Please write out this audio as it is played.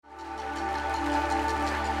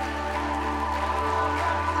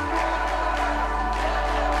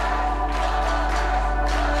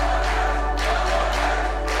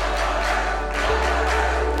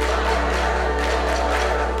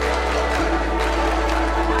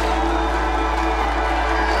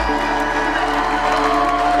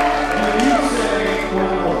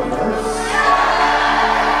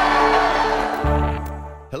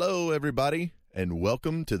and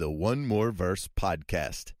welcome to the One More Verse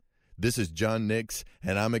podcast. This is John Nix,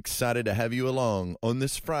 and I'm excited to have you along on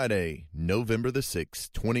this Friday, November the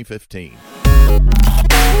 6th, 2015.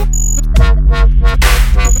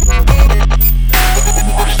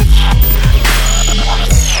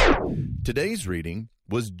 Today's reading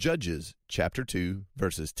was Judges chapter 2,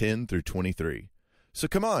 verses 10 through 23. So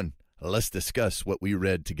come on, let's discuss what we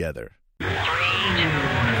read together.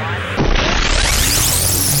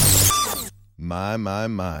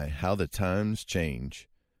 My, how the times change.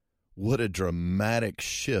 What a dramatic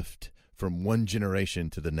shift from one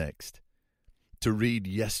generation to the next. To read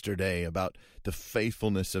yesterday about the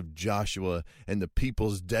faithfulness of Joshua and the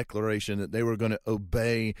people's declaration that they were going to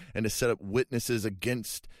obey and to set up witnesses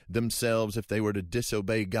against themselves if they were to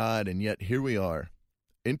disobey God, and yet here we are,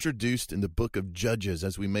 introduced in the book of Judges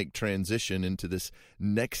as we make transition into this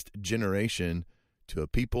next generation to a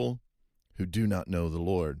people who do not know the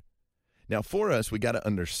Lord. Now, for us, we got to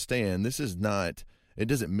understand it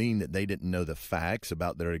doesn't mean that they didn't know the facts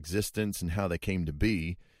about their existence and how they came to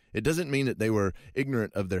be. It doesn't mean that they were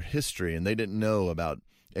ignorant of their history and they didn't know about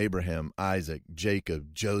Abraham, Isaac,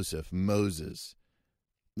 Jacob, Joseph, Moses.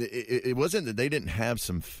 It wasn't that they didn't have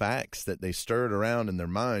some facts that they stirred around in their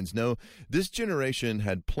minds. No, this generation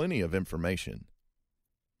had plenty of information.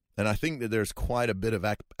 And I think that there's quite a bit of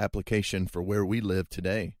application for where we live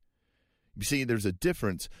today. You see, there's a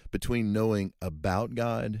difference between knowing about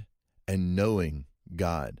God and knowing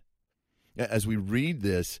God. As we read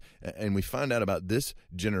this and we find out about this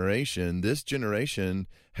generation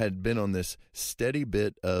had been on this steady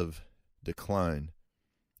bit of decline.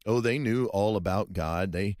 Oh, they knew all about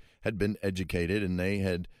God. They had been educated and they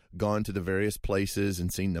had gone to the various places and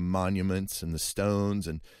seen the monuments and the stones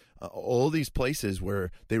and all these places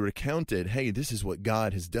where they recounted, hey, this is what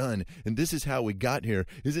God has done, and this is how we got here.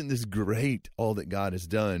 Isn't this great, all that God has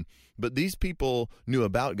done? But these people knew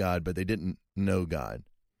about God, but they didn't know God.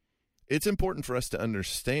 It's important for us to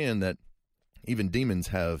understand that even demons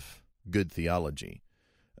have good theology.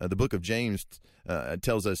 The book of James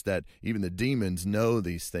tells us that even the demons know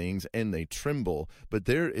these things and they tremble, but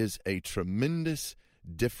there is a tremendous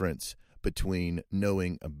difference between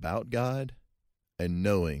knowing about God and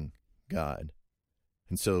knowing God.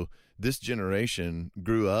 And so this generation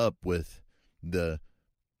grew up with the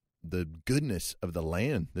goodness of the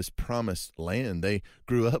land, this promised land. They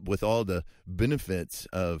grew up with all the benefits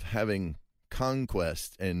of having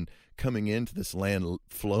conquest and coming into this land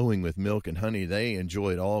flowing with milk and honey. They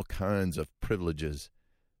enjoyed all kinds of privileges,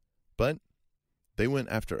 but they went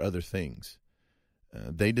after other things.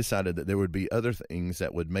 They decided that there would be other things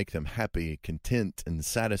that would make them happy, content, and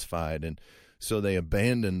satisfied, and so they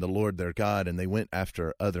abandoned the Lord their God and they went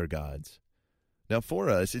after other gods. Now, for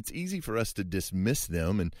us, it's easy for us to dismiss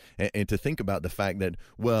them and to think about the fact that,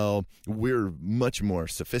 well, we're much more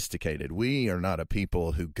sophisticated. We are not a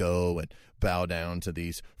people who go and bow down to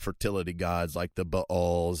these fertility gods like the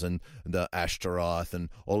Baals and the Ashtaroth and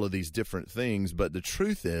all of these different things. But the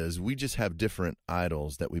truth is, we just have different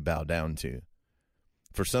idols that we bow down to.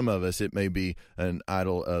 For some of us, it may be an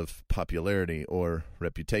idol of popularity or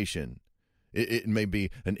reputation. It may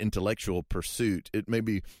be an intellectual pursuit. It may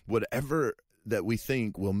be whatever that we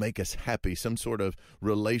think will make us happy, some sort of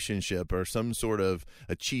relationship or some sort of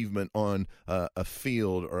achievement on a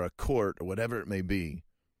field or a court or whatever it may be.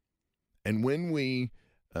 And when we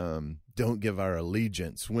don't give our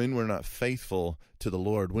allegiance, when we're not faithful to the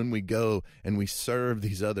Lord, when we go and we serve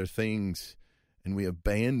these other things and we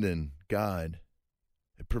abandon God,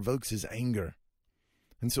 it provokes his anger.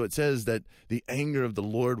 And so it says that the anger of the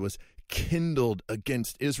Lord was kindled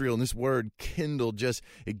against Israel. And this word kindled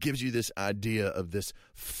it gives you this idea of this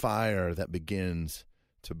fire that begins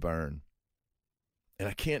to burn. And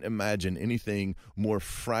I can't imagine anything more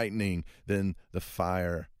frightening than the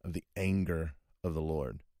fire of the anger of the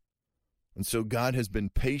Lord. And so God has been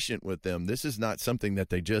patient with them. This is not something that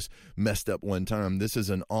they just messed up one time. This is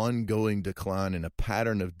an ongoing decline and a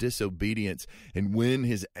pattern of disobedience. And when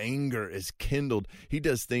his anger is kindled, he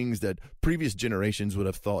does things that previous generations would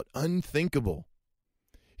have thought unthinkable.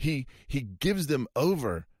 He gives them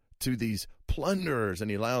over to these plunderers and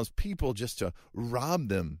he allows people just to rob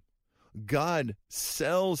them. God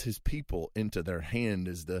sells his people into their hand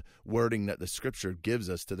is the wording that the scripture gives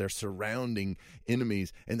us, to their surrounding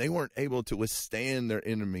enemies, and they weren't able to withstand their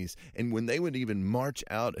enemies. And when they would even march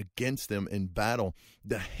out against them in battle,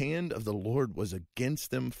 the hand of the Lord was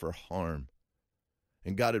against them for harm.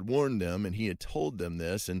 And God had warned them, and he had told them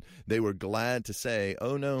this, and they were glad to say,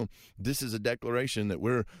 oh no, this is a declaration that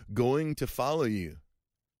we're going to follow you.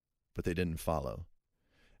 But they didn't follow.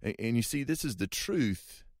 And you see, this is the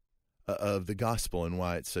truth of the gospel and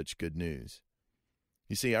why it's such good news.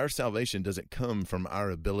 You see, our salvation doesn't come from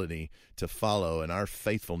our ability to follow and our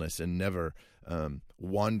faithfulness and never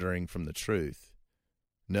wandering from the truth.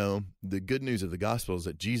 No, the good news of the gospel is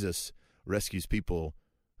that Jesus rescues people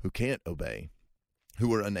who can't obey,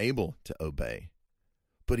 who are unable to obey.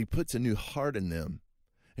 But he puts a new heart in them,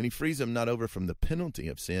 and he frees them not over from the penalty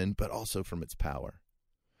of sin, but also from its power.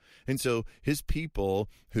 And so his people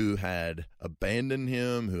who had abandoned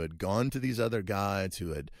him, who had gone to these other gods,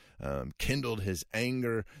 who had kindled his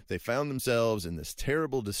anger, they found themselves in this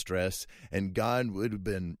terrible distress, and God would have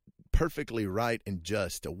been perfectly right and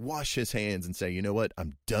just to wash his hands and say, you know what,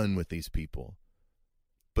 I'm done with these people.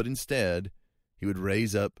 But instead, he would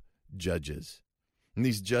raise up judges. And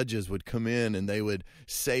these judges would come in and they would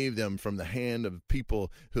save them from the hand of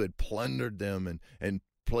people who had plundered them and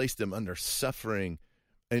placed them under suffering.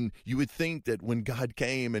 And you would think that when God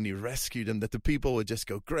came and he rescued them, that the people would just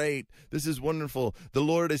go, great, this is wonderful. The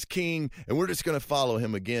Lord is king, and we're just going to follow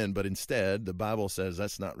him again. But instead, the Bible says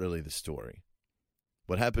that's not really the story.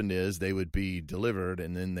 What happened is they would be delivered,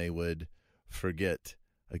 and then they would forget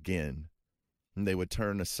again. And they would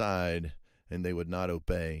turn aside, and they would not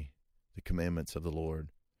obey the commandments of the Lord.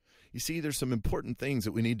 You see, there's some important things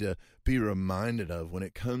that we need to be reminded of when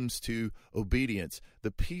it comes to obedience.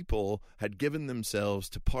 The people had given themselves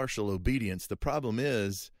to partial obedience. The problem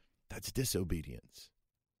is that's disobedience.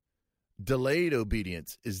 Delayed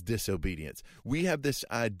obedience is disobedience. We have this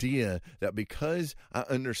idea that because I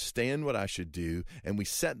understand what I should do, and we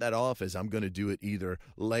set that off as I'm going to do it either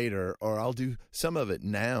later or I'll do some of it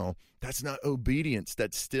now, that's not obedience.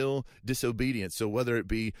 That's still disobedience. So whether it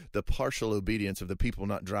be the partial obedience of the people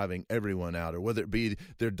not driving everyone out, or whether it be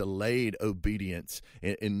their delayed obedience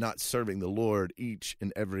in not serving the Lord each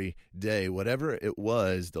and every day, whatever it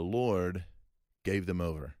was, the Lord gave them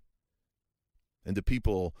over. And the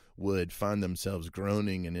people would find themselves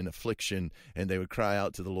groaning and in affliction, and they would cry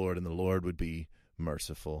out to the Lord, and the Lord would be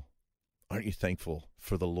merciful. Aren't you thankful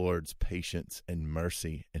for the Lord's patience and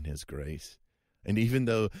mercy and his grace? And even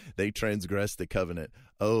though they transgressed the covenant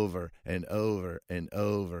over and over and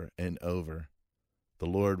over and over, the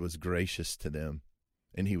Lord was gracious to them,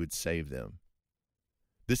 and he would save them.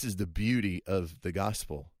 This is the beauty of the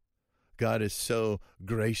gospel. God is so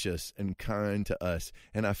gracious and kind to us.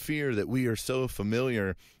 And I fear that we are so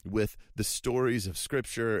familiar with the stories of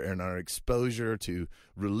Scripture and our exposure to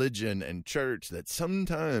religion and church that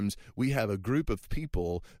sometimes we have a group of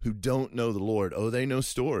people who don't know the Lord. Oh, they know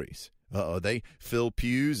stories. They fill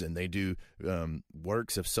pews and they do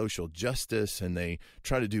works of social justice and they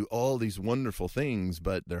try to do all these wonderful things,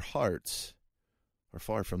 but their hearts are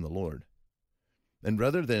far from the Lord. And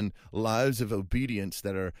rather than lives of obedience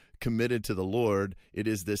that are committed to the Lord, it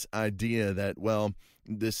is this idea that, well,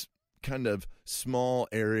 this kind of small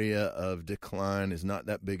area of decline is not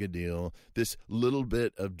that big a deal. This little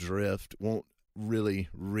bit of drift won't really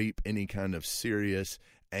reap any kind of serious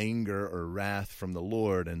anger or wrath from the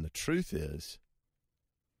Lord. And the truth is,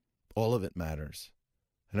 all of it matters,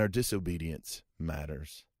 and our disobedience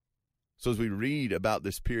matters. So as we read about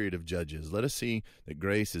this period of Judges, let us see that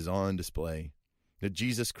grace is on display. That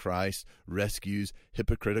Jesus Christ rescues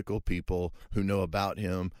hypocritical people who know about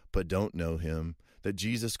him but don't know him. That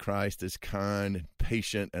Jesus Christ is kind and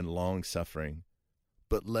patient and long-suffering.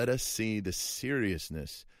 But let us see the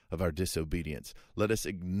seriousness of our disobedience. Let us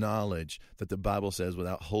acknowledge that the Bible says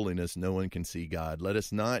without holiness no one can see God. Let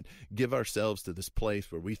us not give ourselves to this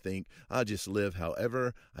place where we think, I'll just live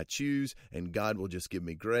however I choose and God will just give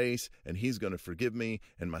me grace and he's going to forgive me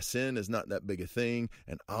and my sin is not that big a thing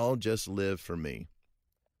and I'll just live for me.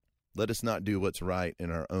 Let us not do what's right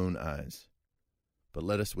in our own eyes, but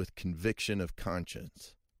let us with conviction of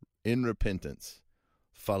conscience, in repentance,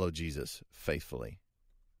 follow Jesus faithfully.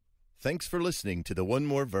 Thanks for listening to the One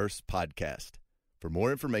More Verse podcast. For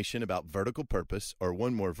more information about Vertical Purpose or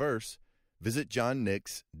One More Verse, visit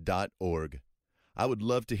johnnix.org. I would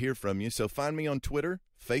love to hear from you, so find me on Twitter,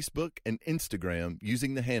 Facebook, and Instagram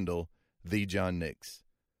using the handle TheJohnNix.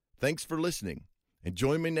 Thanks for listening, and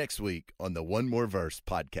join me next week on the One More Verse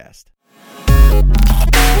podcast.